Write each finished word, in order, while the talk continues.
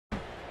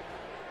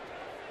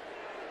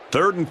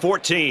3rd and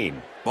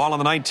 14. Ball on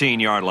the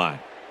 19-yard line.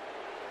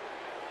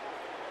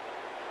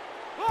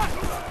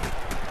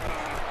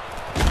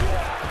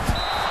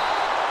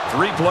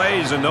 Three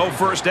plays and no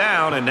first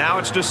down, and now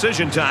it's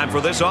decision time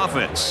for this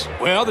offense.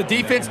 Well, the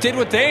defense did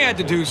what they had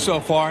to do so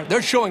far.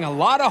 They're showing a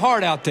lot of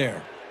heart out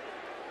there.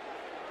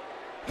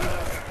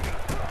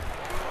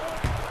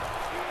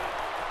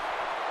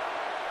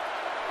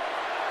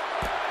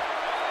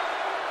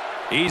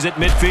 He's at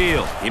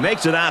midfield. He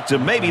makes it out to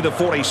maybe the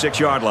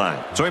 46-yard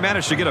line. So he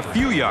managed to get a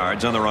few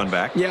yards on the run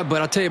back. Yeah,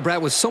 but I'll tell you,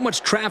 Brad, with so much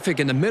traffic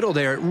in the middle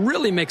there, it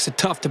really makes it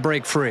tough to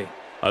break free.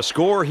 A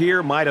score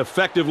here might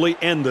effectively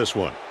end this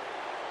one.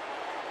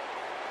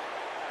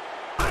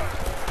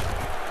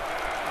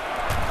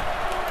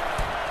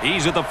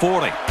 He's at the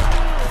 40.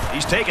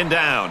 He's taken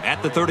down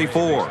At the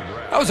 34.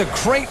 That was a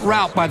great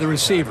route by the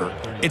receiver.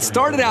 It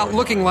started out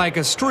looking like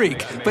a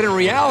streak, but in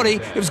reality,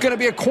 it was going to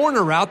be a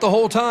corner route the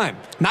whole time.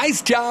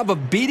 Nice job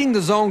of beating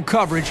the zone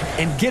coverage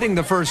and getting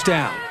the first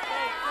down.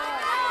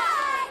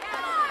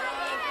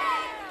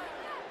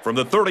 from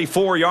the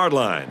 34-yard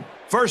line.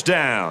 First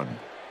down.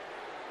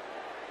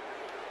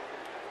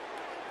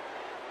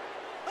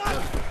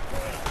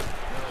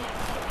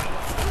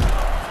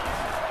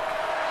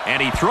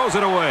 And he throws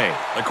it away.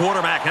 The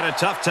quarterback had a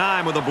tough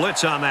time with a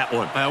blitz on that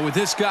one. With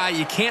this guy,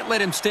 you can't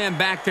let him stand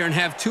back there and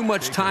have too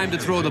much time to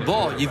throw the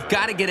ball. You've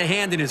got to get a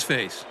hand in his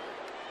face.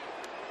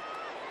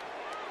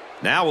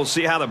 Now we'll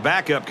see how the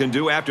backup can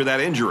do after that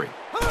injury.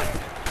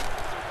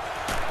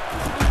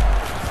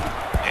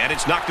 And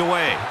it's knocked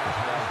away.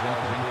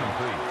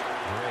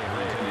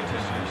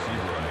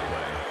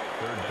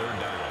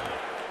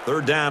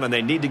 Third down, and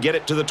they need to get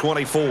it to the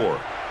 24.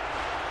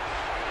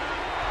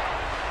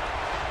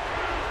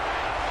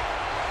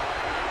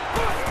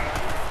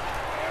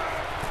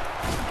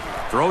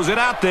 Throws it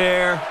out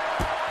there.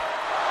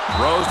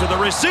 Throws to the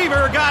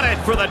receiver. Got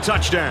it for the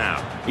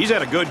touchdown. He's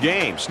had a good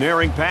game,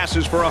 snaring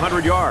passes for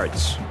 100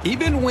 yards.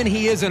 Even when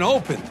he isn't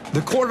open,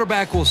 the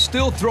quarterback will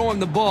still throw him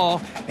the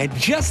ball and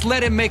just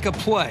let him make a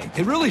play.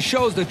 It really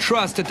shows the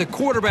trust that the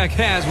quarterback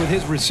has with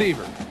his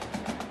receiver.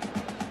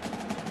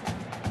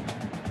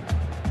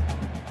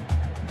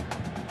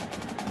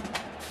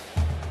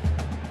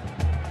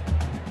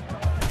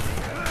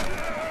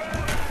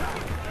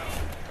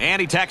 And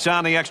he tacks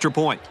on the extra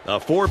point. A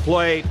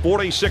 4-play,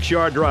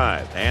 46-yard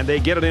drive, and they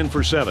get it in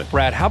for 7.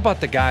 Brad, how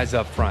about the guys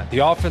up front? The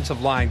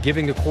offensive line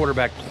giving the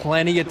quarterback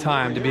plenty of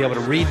time to be able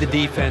to read the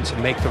defense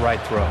and make the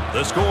right throw.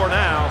 The score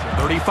now,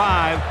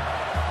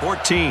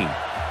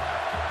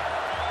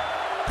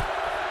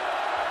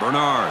 35-14.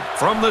 Bernard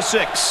from the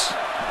 6.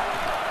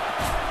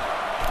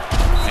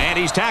 And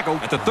he's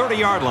tackled at the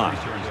 30-yard line.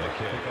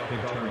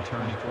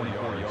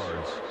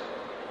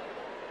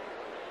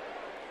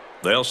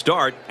 They'll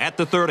start At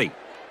the 30.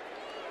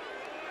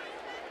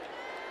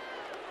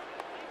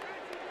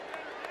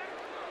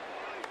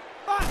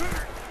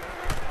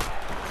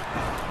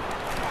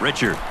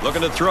 Richard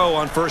looking to throw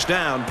on first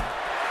down.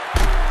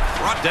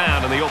 Brought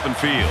down in the open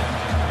field.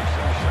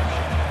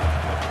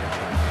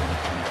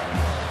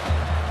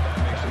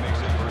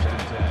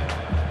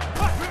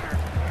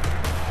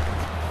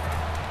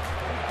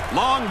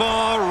 Long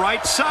ball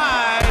right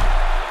side.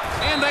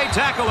 And they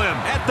tackle him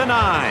at the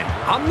 9.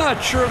 I'm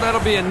not sure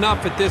that'll be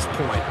enough at this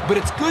point, but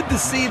it's good to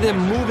see them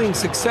moving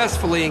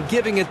successfully and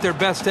giving it their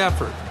best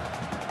effort.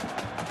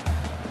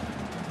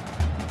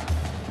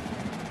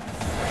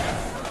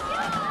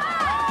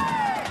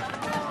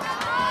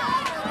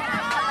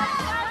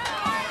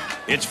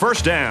 It's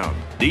first down.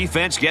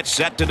 Defense gets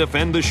set to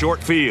defend the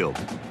short field.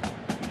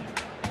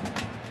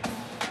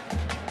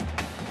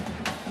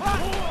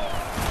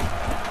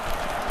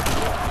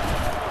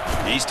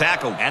 He's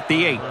tackled At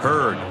the 8.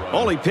 Hurd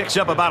only picks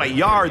up about a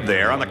yard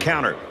there on the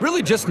counter.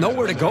 Really just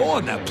nowhere to go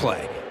on that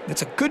play.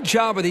 It's a good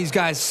job of these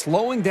guys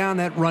slowing down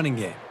that running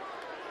game.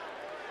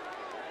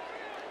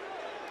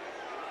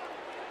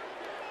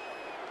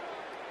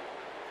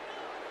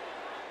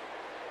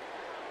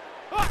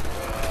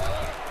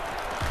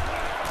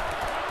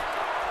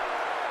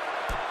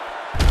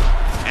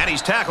 And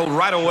he's tackled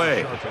right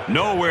away.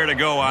 Nowhere to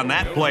go on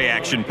that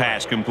play-action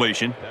pass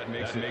completion. That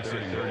makes it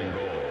 3rd and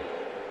goal.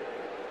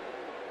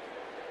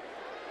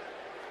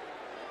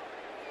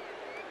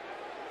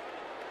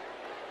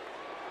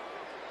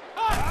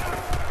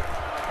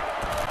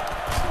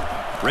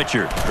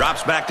 Richard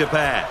drops back to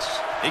pass.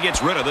 He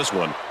gets rid of this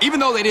one. Even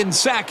though they didn't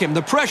sack him,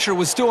 the pressure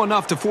was still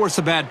enough to force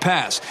a bad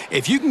pass.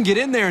 If you can get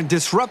in there and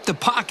disrupt the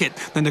pocket,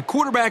 then the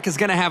quarterback is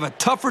going to have a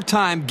tougher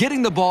time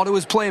getting the ball to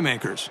his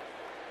playmakers.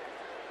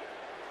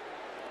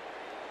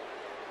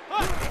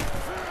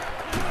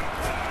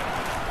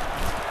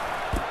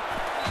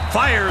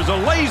 Fires a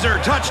laser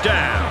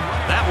touchdown.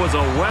 That was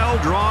a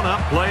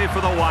well-drawn-up play for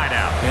the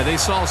wideout. Yeah, they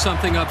saw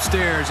something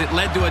upstairs. It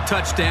led to a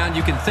touchdown.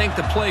 You can thank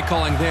the play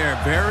calling there.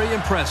 Very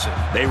impressive.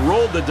 They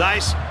rolled the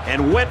dice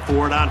and went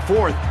for it on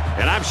 4th,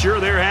 and I'm sure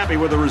they're happy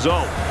with the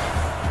result.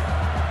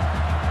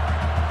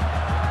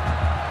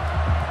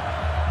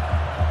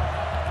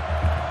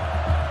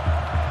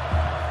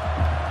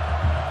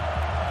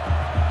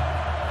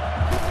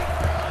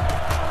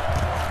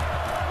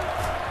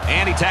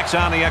 And he tacks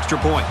on the extra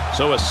point.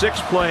 So a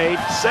 6-play,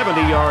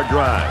 70-yard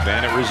drive,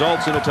 and it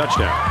results in a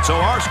touchdown. So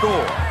our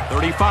score,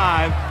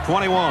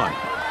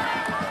 35-21.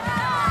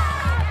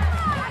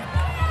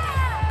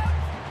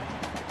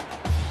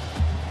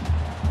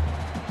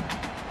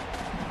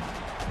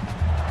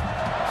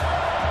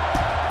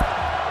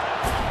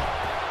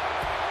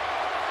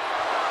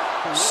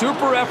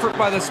 Super effort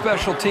by the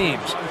special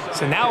teams.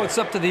 So now it's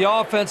up to the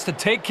offense to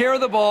take care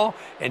of the ball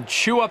and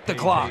chew up the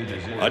clock.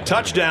 A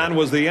touchdown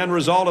was the end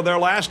result of their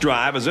last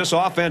drive as this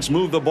offense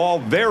moved the ball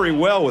very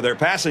well with their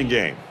passing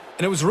game.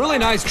 And it was a really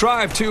nice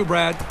drive, too,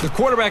 Brad. The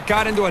quarterback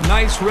got into a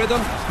nice rhythm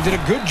and did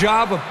a good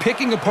job of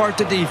picking apart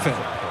the defense.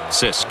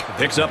 Sisk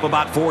picks up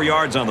about 4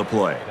 yards on the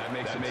play. That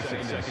makes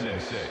it second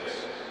and 6.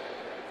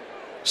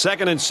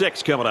 2nd and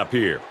 6 coming up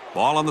here.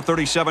 Ball on the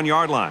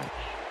 37-yard line.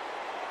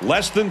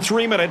 Less than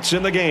 3 minutes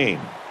in the game.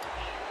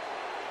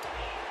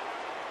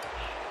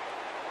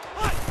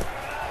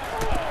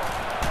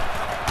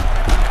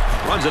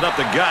 Runs it up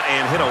the gut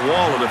and hit a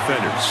wall of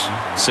defenders.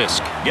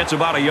 Sisk gets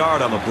about a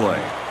yard on the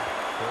play.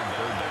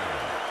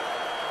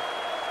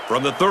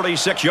 From the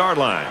 36-yard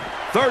line,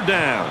 3rd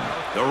down.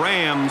 The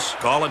Rams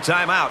call a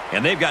timeout,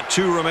 and they've got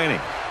 2 remaining.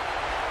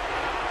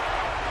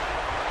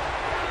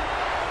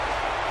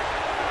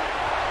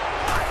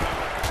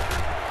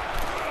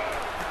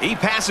 He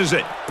passes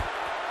it.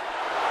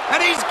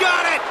 And he's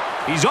got it!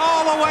 He's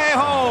all the way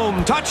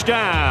home.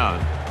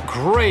 Touchdown.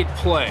 Great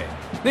play.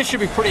 This should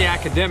be pretty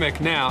academic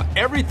now.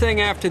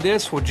 Everything after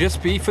this will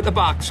just be for the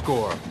box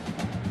score.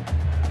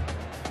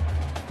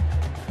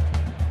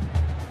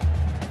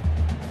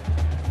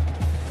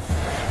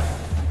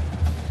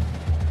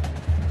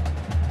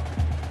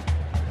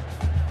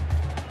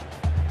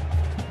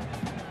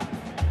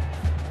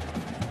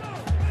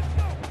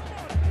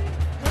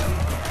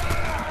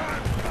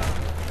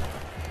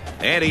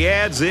 And he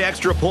adds the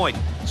extra point.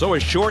 So a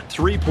short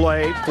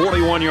 3-play,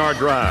 41-yard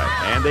drive.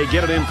 And they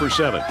get it in for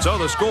 7. So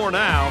the score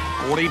now,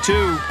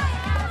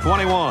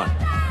 42-21.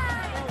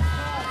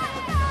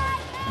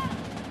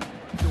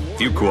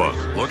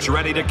 Fuqua looks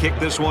ready to kick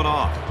this one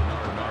off.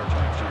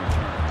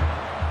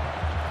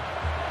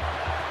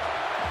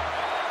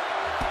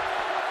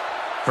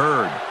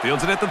 Hurd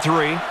fields it at the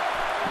 3.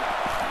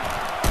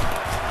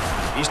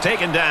 He's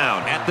taken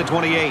down at the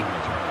 28.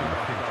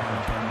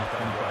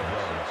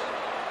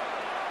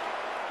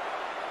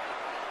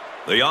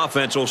 The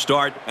offense will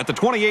start At the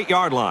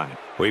 28-yard line.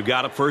 We've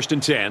got a 1st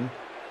and 10.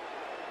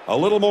 A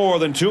little more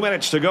than 2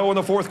 minutes to go in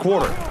the 4th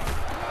quarter.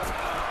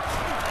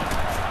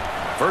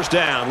 1st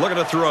down, looking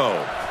to throw.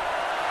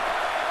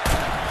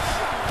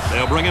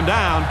 They'll bring him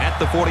down at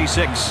the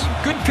 46.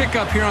 Good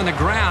pickup here on the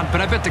ground, but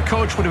I bet the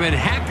coach would have been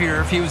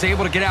happier if he was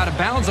able to get out of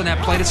bounds on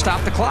that play to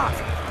stop the clock.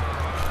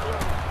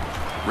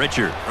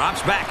 Richard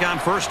drops back on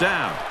 1st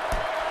down.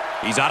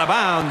 He's out of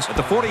bounds at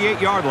the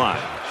 48-yard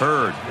line.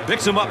 Hurd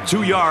picks him up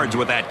 2 yards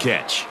with that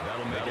catch.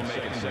 That'll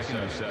make it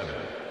 2nd and 7.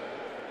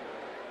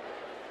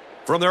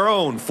 From their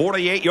own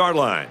 48-yard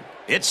line,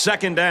 it's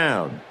 2nd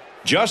down.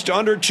 Just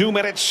under 2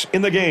 minutes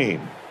in the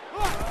game.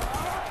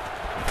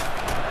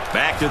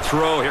 Back to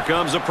throw. Here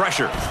comes the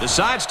pressure.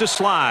 Decides to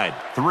slide.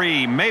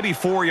 3, maybe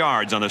 4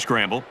 yards on the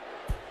scramble.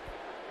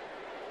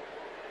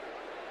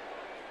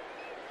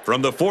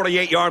 From the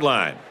 48-yard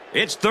line,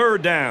 it's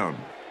 3rd down.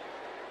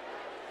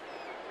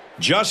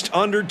 Just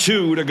under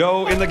 2 to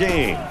go in the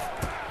game.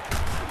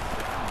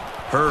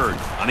 Hurd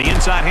on the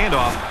inside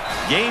handoff.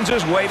 Gains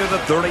his way to the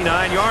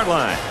 39-yard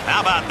line. How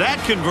about that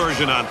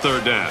conversion on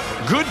 3rd down?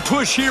 Good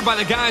push here by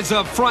the guys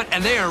up front,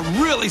 and they are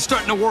really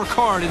starting to work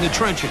hard in the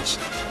trenches.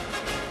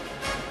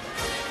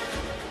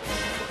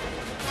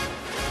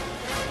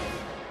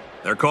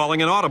 They're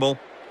calling an audible.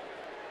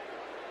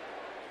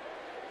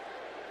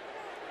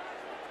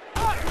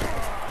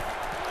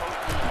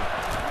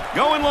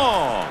 Going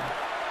long.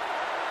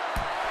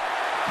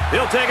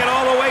 He'll take it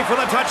all the way for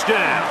the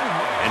touchdown.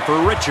 And for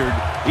Richard,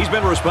 he's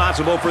been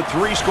responsible for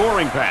 3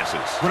 scoring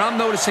passes. What I'm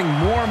noticing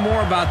more and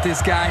more about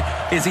this guy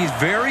is he's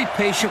very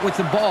patient with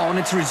the ball, and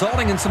it's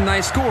resulting in some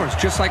nice scores,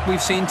 just like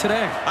we've seen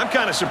today. I'm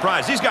kind of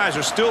surprised. These guys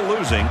are still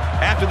losing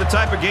after the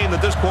type of game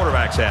that this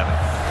quarterback's having.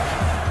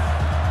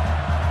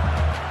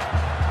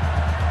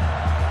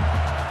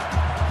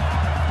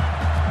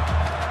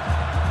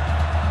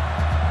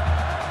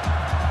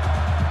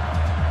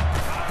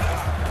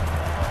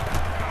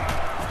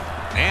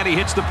 And he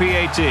hits the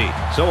PAT.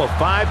 So a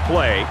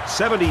 5-play,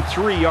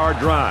 73-yard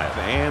drive.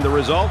 And the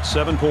result,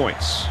 7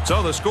 points.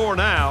 So the score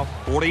now,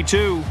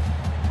 42-28.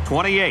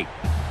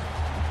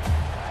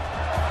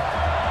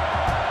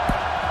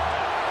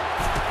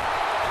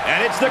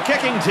 And it's the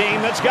kicking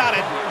team that's got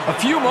it. A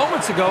few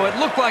moments ago, it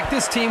looked like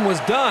this team was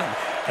done.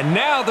 And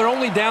now they're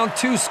only down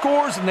 2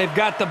 scores, and they've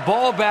got the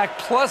ball back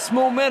plus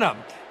momentum.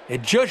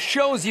 It just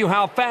shows you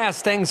how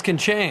fast things can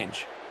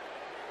change.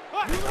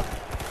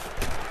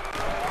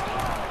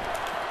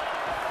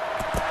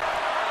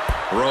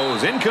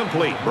 Throws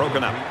incomplete,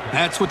 broken up.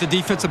 That's what the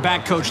defensive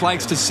back coach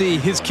likes to see.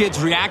 His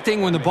kids reacting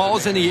when the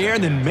ball's in the air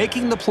and then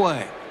making the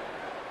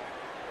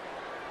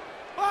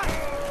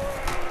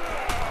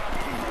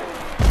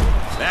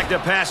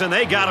Effective pass, and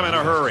they got him in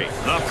a hurry.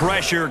 The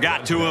pressure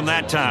got to him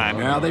that time.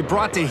 Now they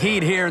brought the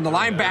heat here, and the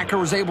linebacker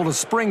was able to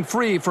spring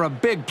free for a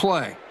big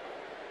play.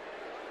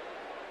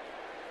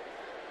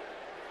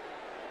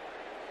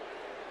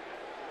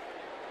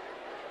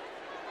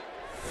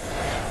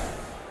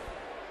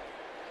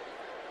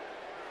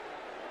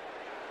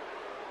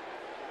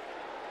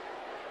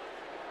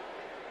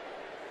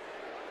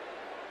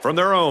 From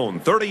their own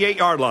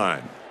 38-yard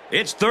line,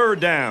 it's third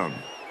down.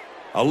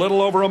 A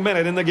little over a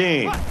minute in the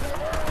game.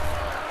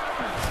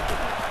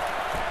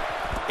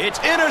 It's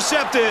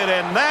intercepted,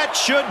 and that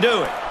should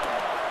do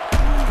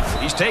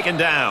it. He's taken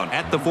down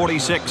at the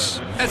 46.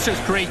 That's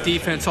just great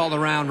defense all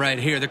around right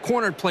here. The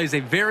corner plays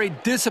a very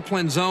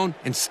disciplined zone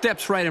and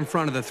steps right in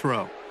front of the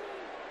throw.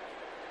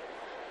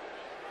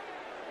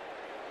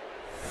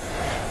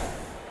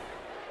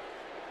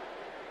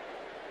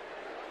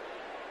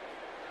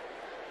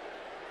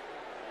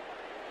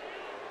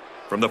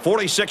 From the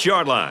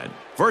 46-yard line,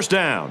 first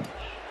down.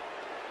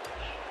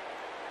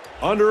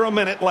 Under a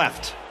minute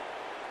left.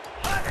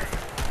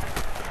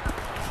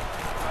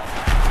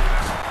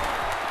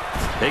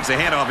 Takes the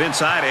handoff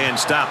inside and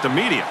stopped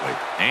immediately.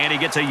 And he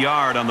gets a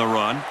yard on the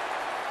run.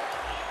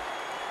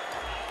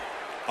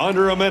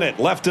 Under a minute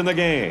left in the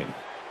game.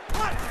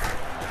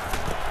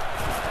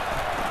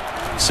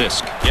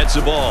 Sisk gets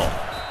the ball.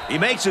 He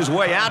makes his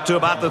way out to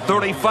about the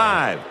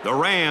 35. The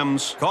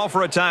Rams call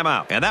for a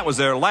timeout, and that was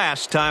their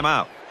last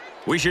timeout.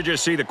 We should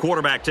just see the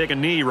quarterback take a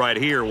knee right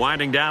here,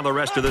 winding down the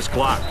rest of this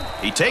clock.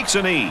 He takes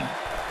a knee.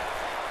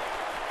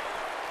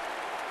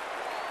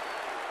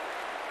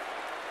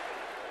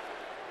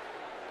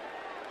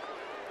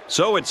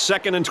 So it's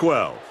 2nd and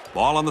 12.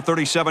 Ball on the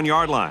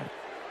 37-yard line.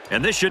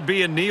 And this should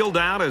be a kneel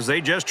down as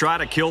they just try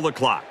to kill the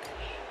clock.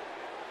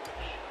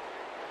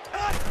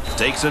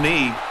 Takes a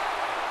knee.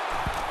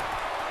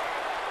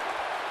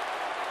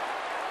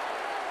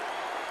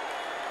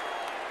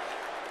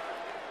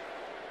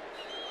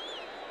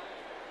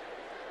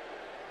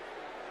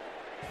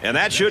 And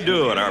that should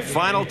do it. Our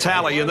final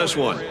tally in this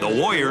one. The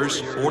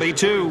Warriors,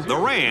 42. The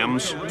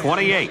Rams,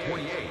 28.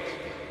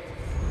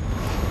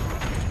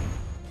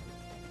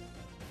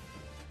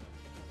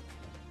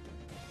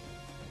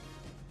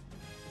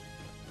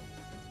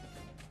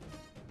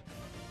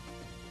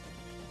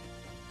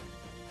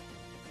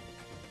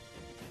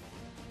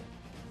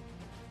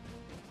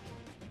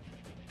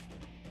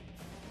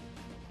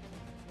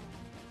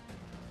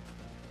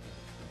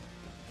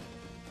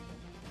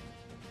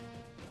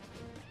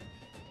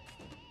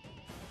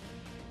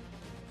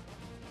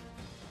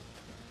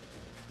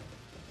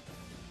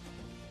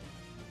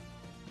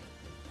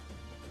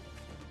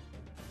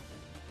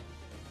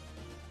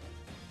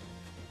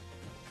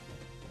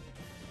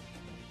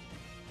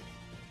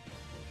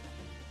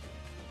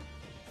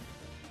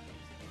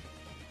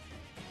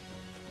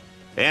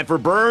 And for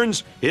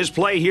Burns, his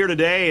play here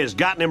today has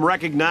gotten him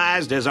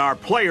recognized as our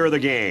player of the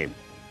game.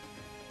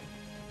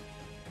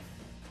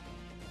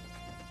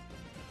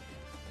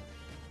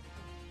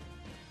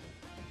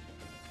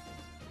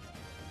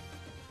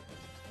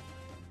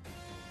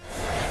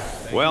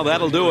 Well,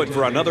 that'll do it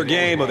for another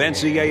game of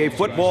NCAA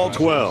Football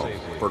 12.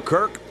 For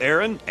Kirk,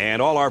 Aaron,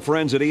 and all our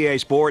friends at EA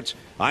Sports,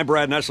 I'm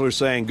Brad Nessler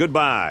saying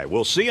goodbye.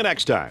 We'll see you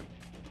next time.